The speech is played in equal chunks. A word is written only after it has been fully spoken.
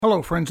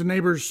Hello, friends and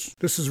neighbors.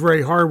 This is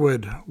Ray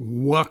Harwood.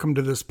 Welcome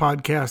to this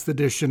podcast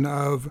edition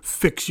of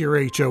Fix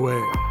Your HOA.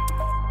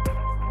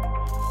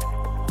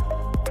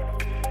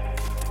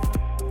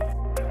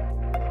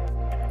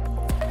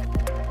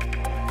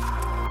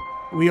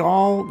 We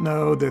all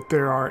know that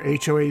there are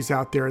HOAs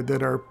out there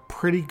that are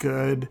pretty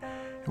good,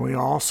 and we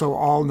also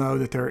all know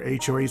that there are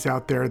HOAs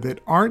out there that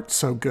aren't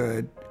so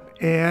good.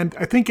 And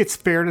I think it's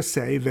fair to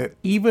say that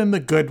even the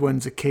good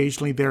ones,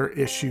 occasionally there are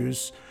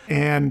issues.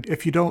 And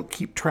if you don't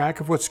keep track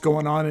of what's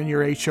going on in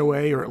your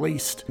HOA, or at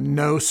least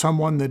know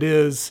someone that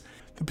is,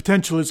 the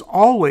potential is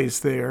always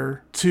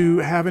there to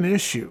have an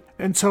issue.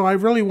 And so I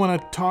really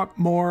want to talk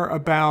more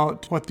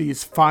about what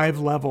these 5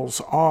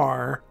 levels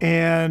are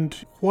and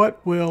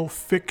what will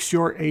Fix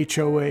Your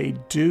HOA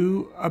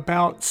do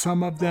about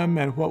some of them,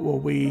 and what will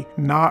we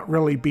not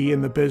really be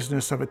in the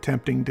business of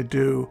attempting to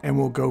do, and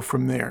we'll go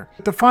from there.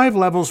 The 5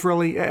 levels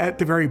really at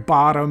the very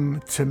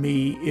bottom to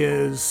me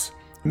is,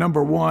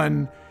 number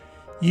 1,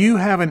 you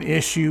have an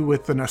issue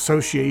with an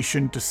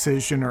association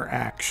decision or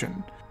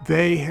action.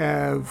 They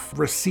have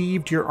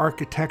received your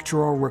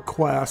architectural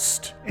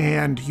request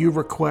and you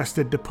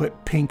requested to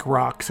put pink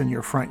rocks in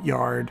your front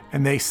yard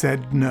and they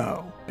said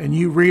no. And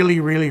you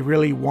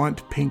really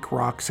want pink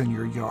rocks in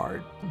your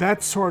yard.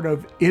 That sort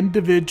of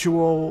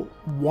individual,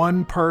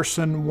 one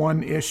person,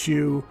 one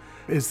issue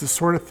is the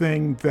sort of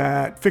thing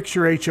that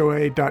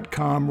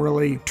FixYourHOA.com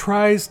really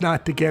tries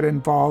not to get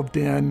involved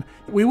in.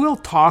 We will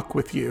talk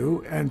with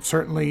you, and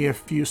certainly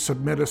if you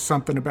submit us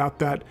something about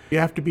that, you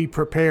have to be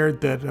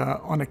prepared that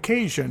on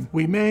occasion,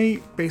 we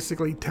may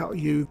basically tell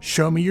you,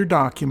 show me your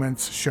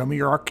documents, show me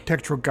your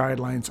architectural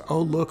guidelines.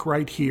 Oh, look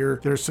right here.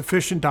 There's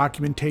sufficient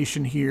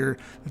documentation here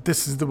that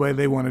this is the way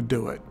they want to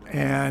do it.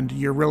 And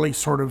you're really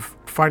sort of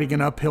fighting an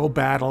uphill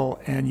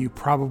battle, and you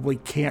probably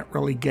can't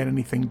really get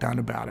anything done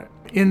about it.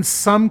 In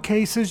some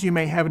cases, you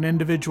may have an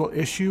individual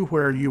issue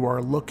where you are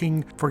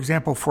looking, for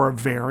example, for a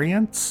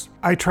variance.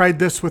 I tried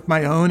this with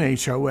my own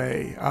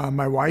HOA.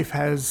 My wife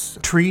has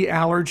tree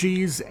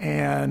allergies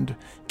and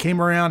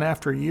came around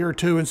after a year or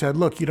two and said,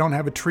 look, you don't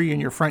have a tree in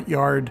your front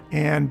yard.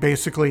 And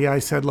basically I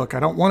said, look, I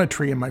don't want a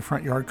tree in my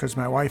front yard because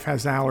my wife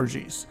has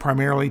allergies,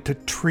 primarily to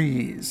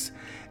trees.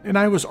 And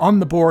I was on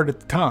the board at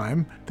the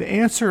time. The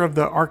answer of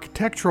the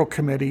architectural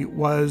committee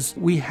was,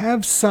 we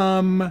have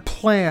some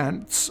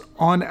plants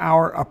on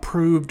our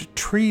approved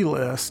tree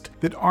list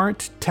that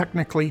aren't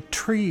technically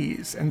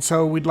trees. And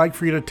so we'd like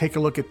for you to take a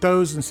look at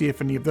those and see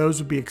if any of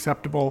those would be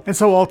acceptable. And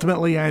so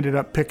ultimately I ended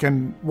up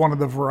picking one of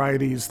the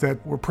varieties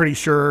that we're pretty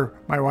sure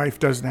my wife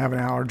doesn't have an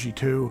allergy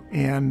to.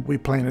 And we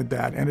planted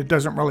that. And it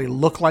doesn't really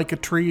look like a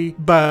tree,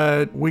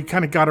 but we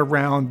kind of got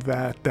around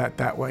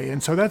that way.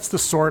 And so that's the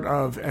sort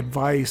of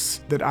advice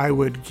that I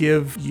would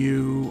give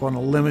you on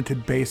a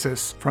limited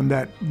basis from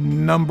that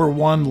number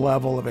 1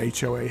 level of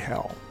HOA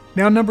hell.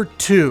 Now, number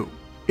 2,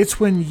 it's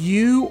when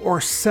you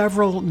or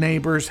several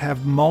neighbors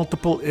have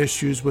multiple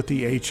issues with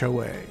the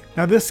HOA.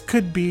 Now, this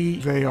could be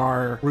they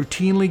are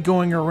routinely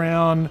going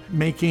around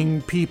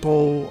making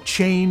people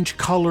change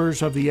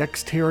colors of the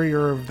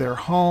exterior of their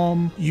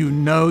home. You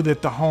know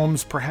that the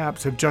homes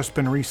perhaps have just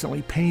been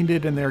recently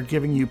painted and they're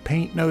giving you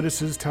paint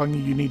notices telling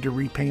you need to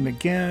repaint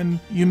again.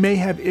 You may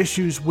have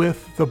issues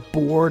with the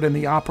board and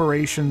the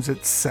operations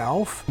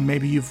itself.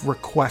 Maybe you've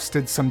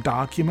requested some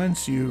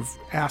documents. You've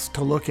asked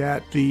to look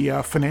at the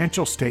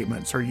financial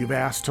statements, or you've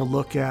asked to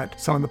look at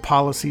some of the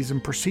policies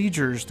and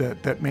procedures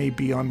that may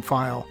be on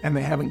file, and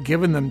they haven't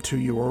given them to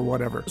you or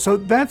whatever. So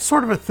that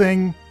sort of a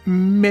thing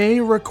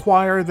may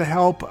require the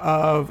help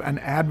of an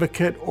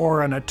advocate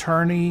or an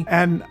attorney,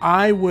 and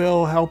I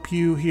will help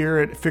you here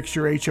at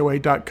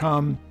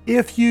FixYourHOA.com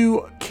if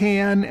you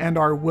can and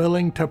are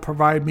willing to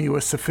provide me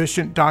with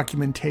sufficient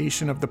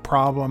documentation of the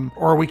problem,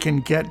 or we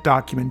can get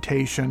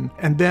documentation,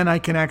 and then I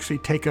can actually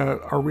take a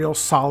real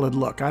solid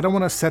look. I don't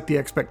want to set the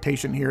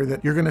expectation here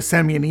that you're going to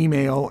send me an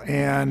email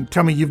and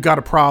tell me you've got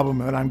a problem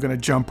and I'm going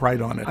to jump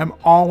right on it. I'm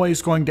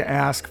always going to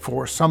ask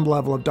for some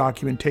level of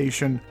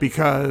documentation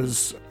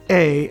because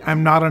A,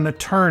 I'm not an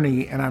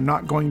attorney and I'm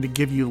not going to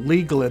give you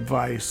legal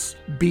advice.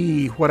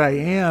 B, what I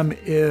am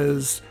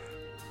is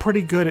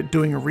pretty good at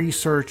doing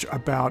research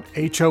about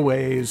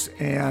HOAs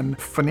and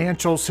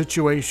financial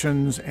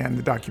situations and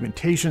the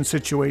documentation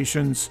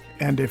situations.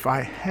 And if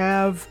I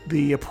have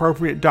the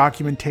appropriate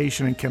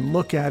documentation and can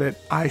look at it,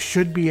 I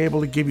should be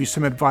able to give you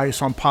some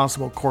advice on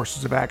possible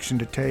courses of action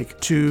to take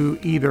to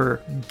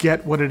either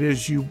get what it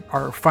is you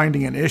are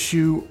finding an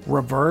issue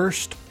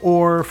reversed,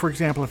 or, for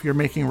example, if you're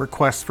making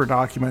requests for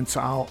documents,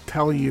 I'll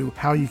tell you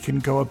how you can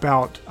go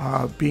about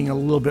being a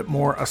little bit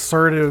more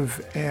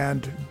assertive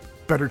and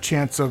better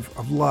chance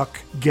of luck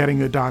getting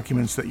the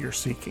documents that you're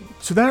seeking.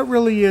 So that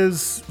really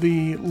is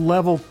the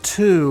level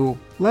 2.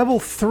 Level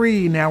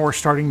 3, now we're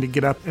starting to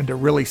get up into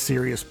really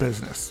serious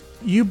business.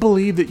 You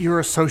believe that your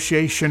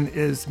association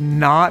is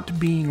not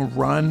being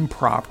run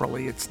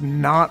properly. It's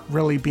not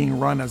really being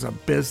run as a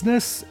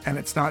business, and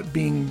it's not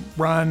being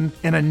run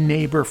in a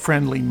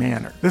neighbor-friendly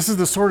manner. This is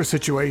the sort of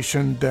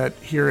situation that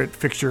here at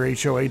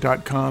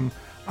FixYourHOA.com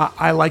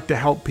I like to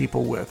help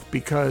people with,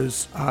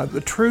 because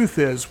the truth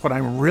is what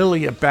I'm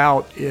really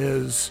about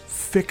is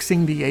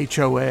fixing the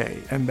HOA,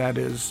 and that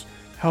is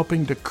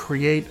helping to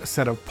create a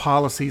set of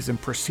policies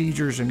and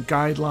procedures and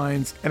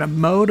guidelines and a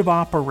mode of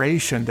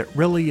operation that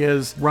really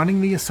is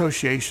running the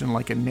association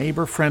like a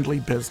neighbor-friendly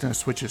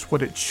business, which is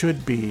what it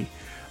should be.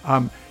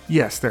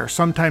 Yes, there are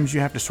sometimes you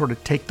have to sort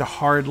of take the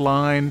hard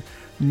line.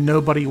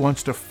 Nobody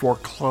wants to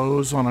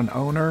foreclose on an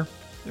owner.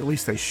 At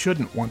least they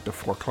shouldn't want to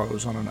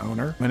foreclose on an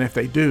owner. And if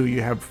they do,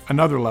 you have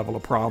another level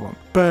of problem.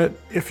 But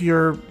if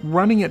you're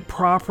running it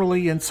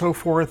properly and so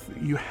forth,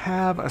 you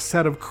have a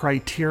set of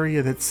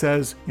criteria that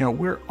says,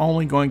 we're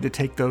only going to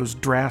take those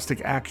drastic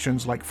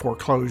actions like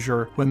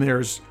foreclosure when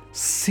there's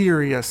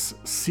serious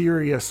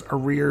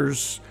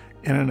arrears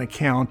in an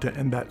account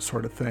and that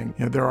sort of thing.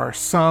 There are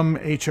some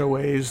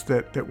HOAs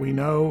that we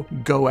know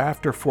go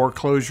after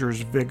foreclosures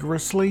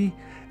vigorously,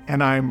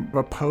 and I'm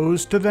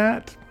opposed to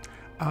that.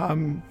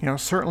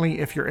 Certainly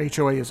if your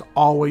HOA has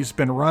always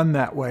been run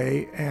that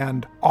way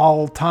and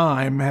all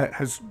time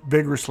has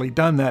vigorously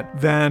done that,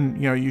 then,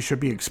 you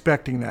should be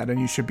expecting that, and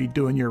you should be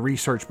doing your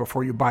research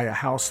before you buy a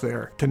house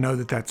there to know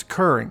that that's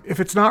occurring. If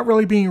it's not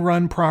really being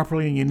run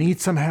properly and you need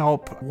some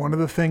help, one of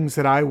the things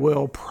that I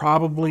will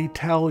probably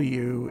tell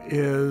you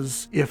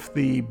is if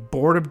the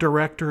board of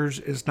directors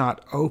is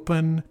not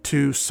open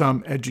to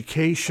some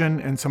education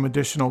and some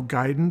additional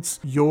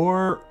guidance,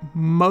 your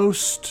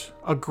most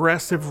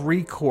aggressive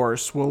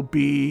recourse will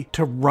be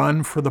to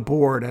run for the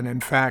board, and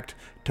in fact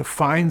to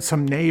find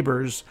some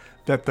neighbors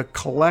that the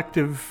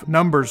collective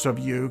numbers of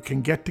you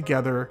can get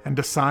together and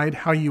decide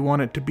how you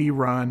want it to be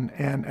run,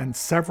 and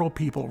several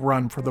people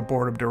run for the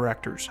board of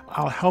directors.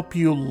 I'll help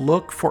you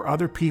look for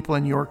other people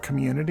in your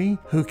community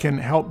who can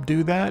help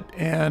do that,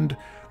 and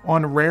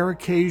on rare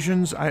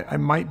occasions, I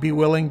might be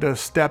willing to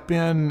step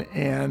in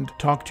and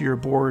talk to your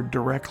board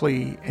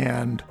directly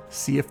and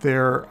see if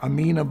they're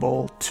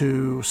amenable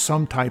to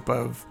some type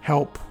of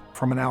help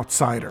from an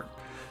outsider.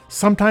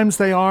 Sometimes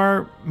they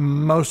are.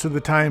 Most of the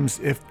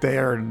times, if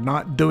they're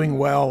not doing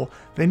well,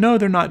 they know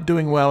they're not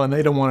doing well and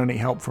they don't want any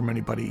help from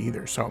anybody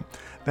either. So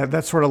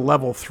that's sort of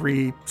level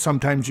 3.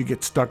 Sometimes you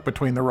get stuck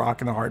between the rock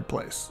and the hard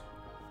place.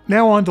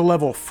 Now on to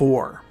level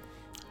 4.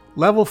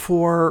 Level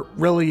 4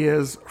 really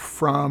is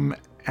from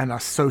an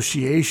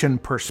association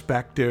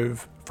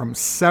perspective, from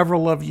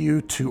several of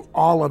you to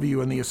all of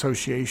you in the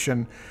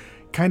association,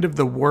 kind of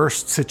the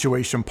worst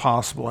situation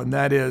possible. And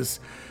that is,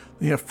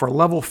 for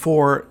level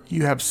 4,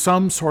 you have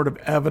some sort of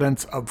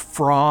evidence of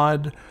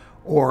fraud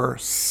or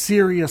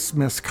serious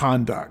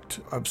misconduct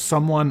of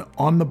someone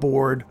on the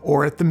board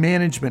or at the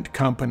management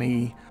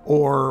company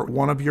or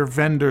one of your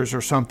vendors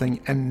or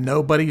something, and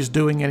nobody's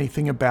doing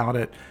anything about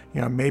it.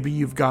 Maybe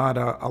you've got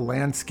a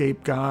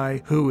landscape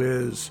guy who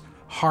is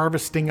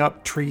harvesting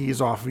up trees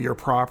off of your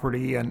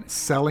property and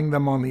selling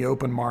them on the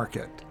open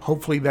market.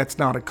 Hopefully that's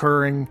not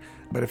occurring,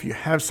 but if you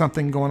have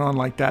something going on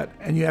like that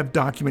and you have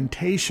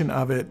documentation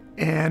of it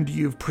and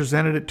you've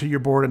presented it to your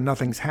board and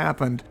nothing's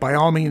happened, by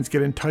all means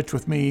get in touch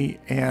with me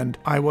and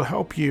I will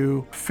help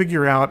you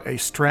figure out a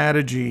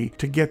strategy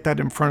to get that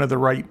in front of the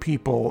right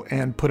people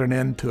and put an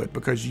end to it,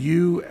 because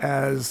you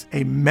as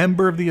a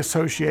member of the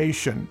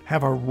association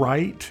have a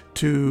right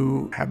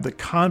to have the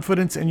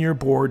confidence in your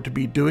board to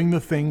be doing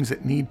the things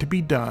that need to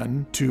be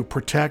done to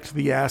protect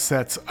the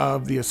assets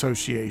of the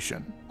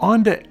association.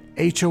 On to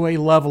HOA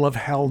level of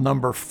hell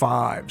number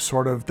 5,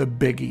 sort of the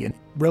biggie. And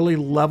really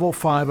level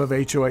 5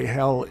 of HOA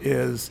hell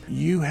is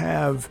you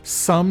have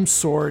some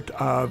sort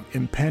of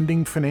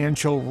impending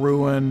financial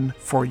ruin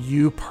for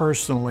you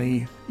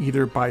personally,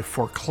 either by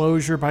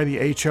foreclosure by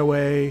the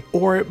HOA,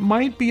 or it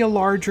might be a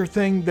larger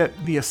thing that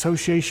the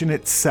association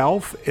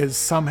itself is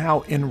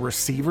somehow in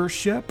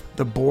receivership.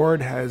 The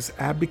board has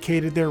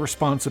abdicated their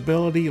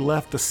responsibility,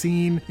 left the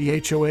scene.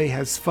 The HOA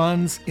has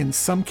funds. In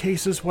some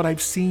cases, what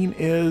I've seen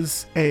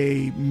is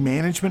a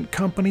management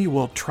company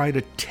will try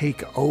to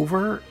take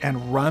over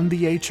and run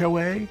the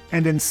HOA.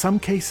 And in some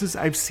cases,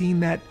 I've seen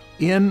that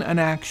in an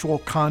actual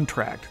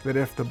contract, that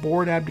if the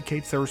board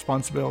abdicates their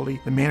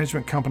responsibility, the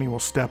management company will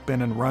step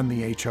in and run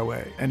the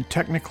HOA. And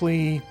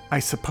technically, I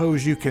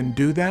suppose you can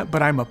do that,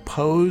 but I'm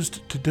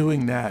opposed to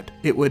doing that.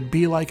 It would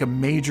be like a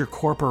major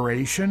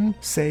corporation.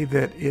 Say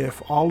that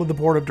if all of the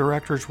board of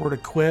directors were to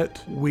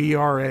quit, we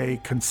are a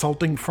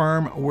consulting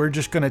firm, we're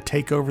just going to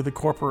take over the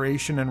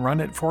corporation and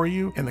run it for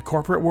you. In the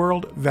corporate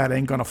world, that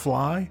ain't going to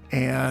fly,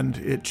 and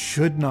it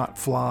should not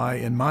fly,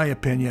 in my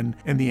opinion,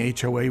 in the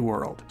HOA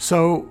world.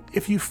 So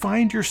if you find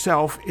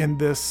yourself in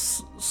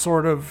this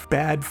sort of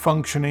bad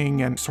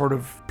functioning and sort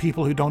of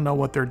people who don't know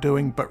what they're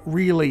doing, but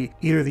really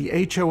either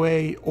the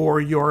HOA or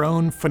your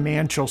own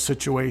financial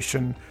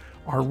situation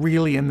are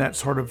really in that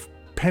sort of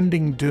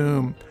pending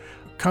doom,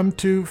 come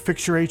to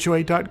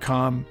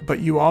fixyourhoa.com,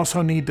 but you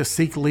also need to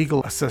seek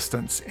legal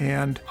assistance.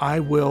 And I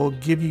will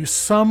give you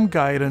some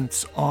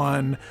guidance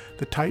on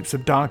the types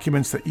of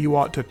documents that you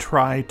ought to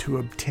try to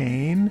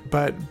obtain.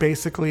 But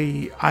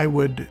basically, I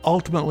would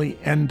ultimately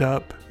end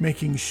up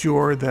making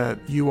sure that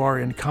you are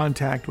in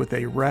contact with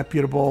a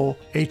reputable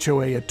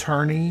HOA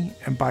attorney.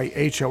 And by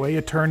HOA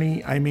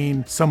attorney, I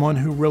mean someone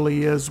who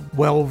really is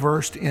well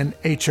versed in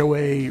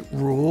HOA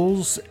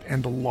rules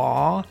and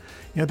law.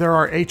 You know, there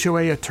are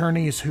HOA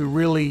attorneys who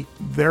really,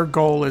 their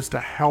goal is to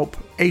help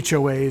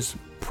HOAs,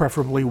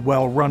 preferably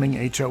well-running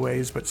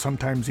HOAs, but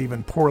sometimes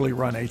even poorly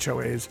run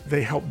HOAs.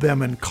 They help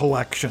them in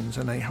collections,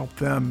 and they help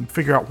them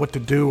figure out what to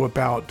do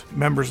about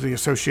members of the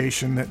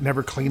association that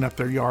never clean up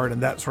their yard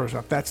and that sort of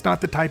stuff. That's not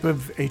the type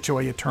of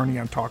HOA attorney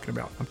I'm talking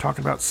about. I'm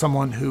talking about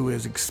someone who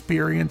is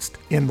experienced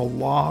in the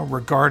law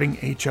regarding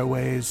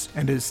HOAs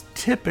and is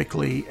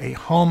typically a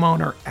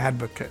homeowner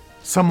advocate.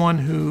 Someone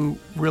who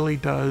really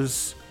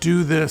does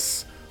do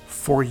this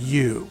for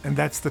you. And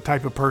that's the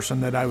type of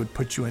person that I would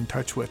put you in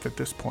touch with at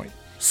this point.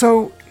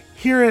 So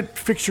here at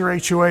Fix Your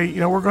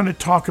HOA, we're going to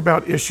talk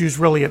about issues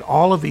really at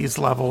all of these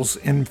levels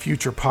in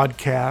future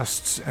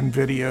podcasts and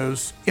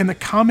videos. In the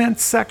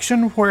comments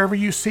section, wherever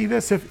you see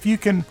this, if you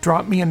can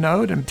drop me a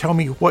note and tell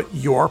me what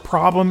your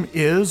problem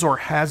is or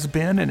has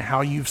been and how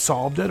you've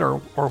solved it or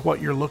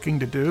what you're looking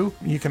to do.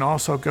 You can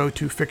also go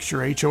to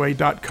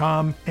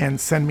fixyourhoa.com and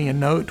send me a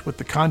note with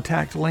the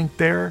contact link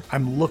there.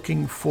 I'm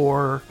looking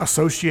for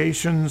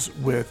associations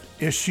with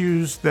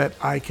issues that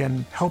I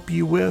can help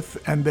you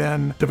with, and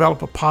then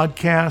develop a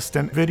podcast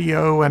and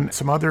video and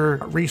some other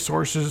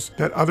resources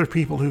that other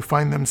people who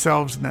find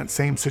themselves in that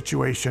same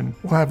situation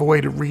will have a way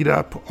to read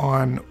up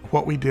on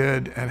what we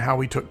did and how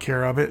we took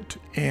care of it,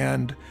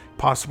 and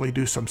possibly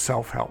do some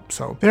self-help.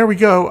 So there we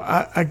go.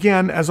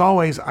 Again, as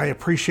always, I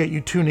appreciate you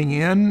tuning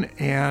in,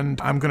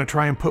 and I'm going to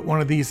try and put one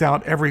of these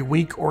out every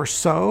week or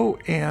so,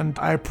 and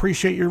I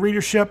appreciate your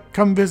readership.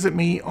 Come visit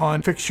me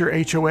on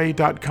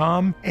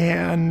fixyourhoa.com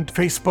and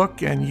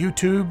Facebook and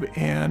YouTube,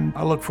 and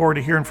I look forward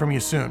to hearing from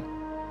you soon.